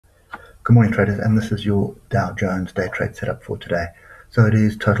Good morning, traders, and this is your Dow Jones day trade setup for today. So it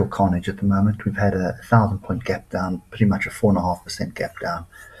is total carnage at the moment. We've had a 1,000-point gap down, pretty much a 4.5% gap down.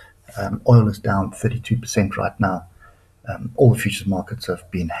 Oil is down 32% right now. All the futures markets have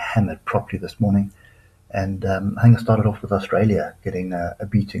been hammered properly this morning. And I think I started off with Australia getting a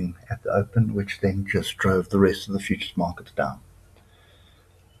beating at the open, which then just drove the rest of the futures markets down.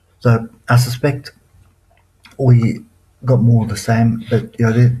 So I suspect we got more of the same, but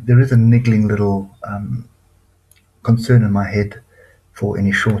there is a niggling little concern in my head for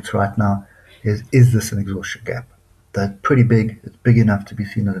any shorts right now. Is this an exhaustion gap? That's pretty big. It's big enough to be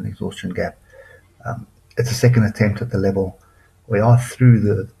seen as an exhaustion gap. It's a second attempt at the level. We are through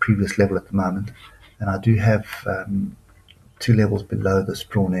the previous level at the moment, and I do have two levels below this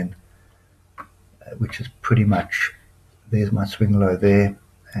drawn in, which is pretty much, there's my swing low there,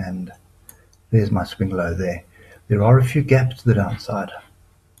 and there's my swing low there. There are a few gaps to the downside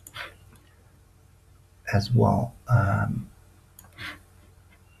as well.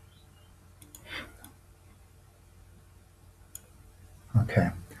 Okay,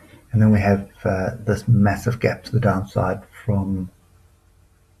 and then we have this massive gap to the downside from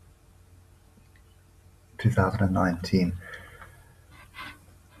 2019.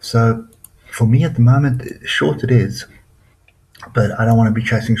 So for me at the moment, short it is, but I don't want to be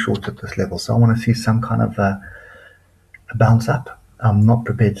chasing shorts at this level. So I want to see some kind of a bounce up. I'm not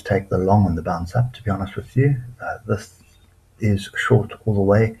prepared to take the long on the bounce up, to be honest with you. This is short all the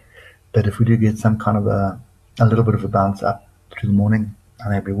way, but if we do get some kind of a little bit of a bounce up through the morning, I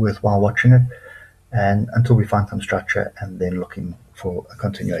think it'd be worthwhile watching it, and until we find some structure, and then looking for a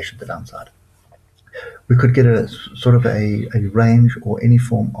continuation to the downside. We could get a sort of a range or any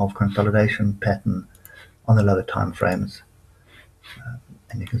form of consolidation pattern on the lower time frames.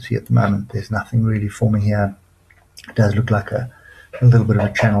 And you can see at the moment there's nothing really forming here. It does look like a little bit of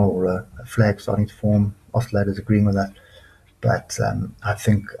a channel or a flag starting to form. Oscillators agreeing with that. But I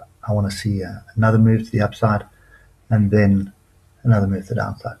think I want to see another move to the upside, and then another move to the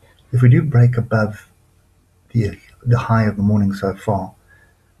downside. If we do break above the high of the morning so far,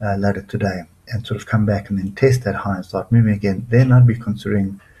 later today, and sort of come back and then test that high and start moving again, then I'd be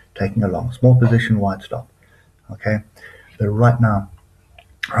considering taking a long. Small position, wide stop. Okay? But right now,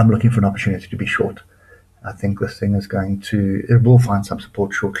 I'm looking for an opportunity to be short. I think this thing is it will find some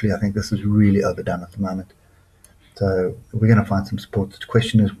support shortly. I think this is really overdone at the moment. So we're going to find some support. The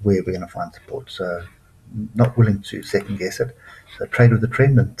question is where we're going to find support. So not willing to second guess it. So trade with the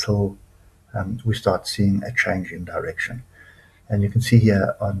trend until we start seeing a change in direction. And you can see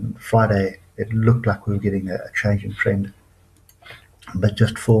here on Friday, it looked like we were getting a change in trend. But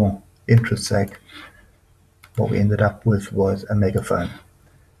just for interest's sake, what we ended up with was a megaphone.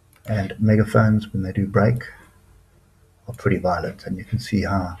 And megaphones, when they do break, are pretty violent. And you can see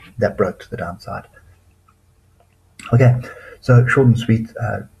how that broke to the downside. Okay, so short and sweet.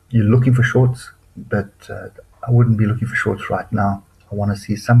 You're looking for shorts, but I wouldn't be looking for shorts right now. I want to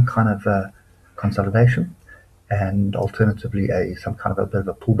see some kind of consolidation, and alternatively some kind of a bit of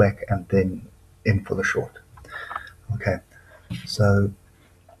a pullback, and then in for the short. Okay, so,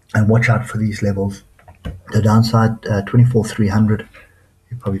 and watch out for these levels. The downside, 24,300,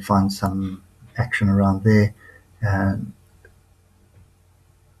 you probably find some action around there, and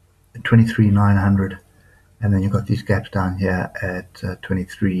 23,900, and then you've got these gaps down here at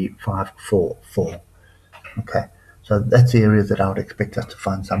 23,544. Okay, so that's the area that I would expect us to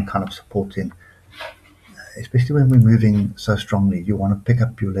find some kind of support in. Especially when we're moving so strongly, you want to pick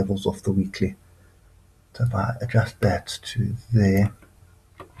up your levels off the weekly. So if I adjust that to there,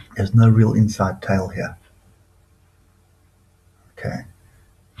 there's no real inside tail here. Okay,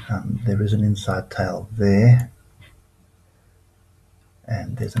 there is an inside tail there,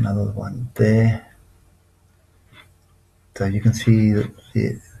 and there's another one there. So you can see that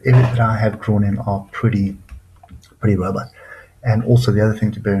the areas that I have drawn in are pretty robust. And also the other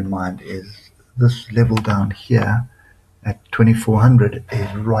thing to bear in mind is this level down here at 2400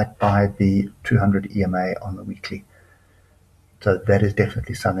 is right by the 200 EMA on the weekly. So that is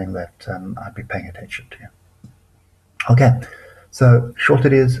definitely something that I'd be paying attention to. Okay, so short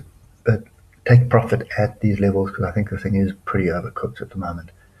it is, but take profit at these levels, because I think the thing is pretty overcooked at the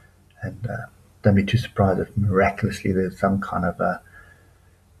moment. And don't be too surprised if miraculously there's some kind of a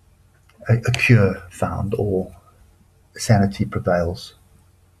cure found, or sanity prevails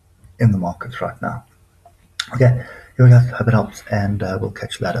in the markets right now. Okay, here we go. Hope it helps, and we'll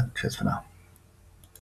catch you later. Cheers for now.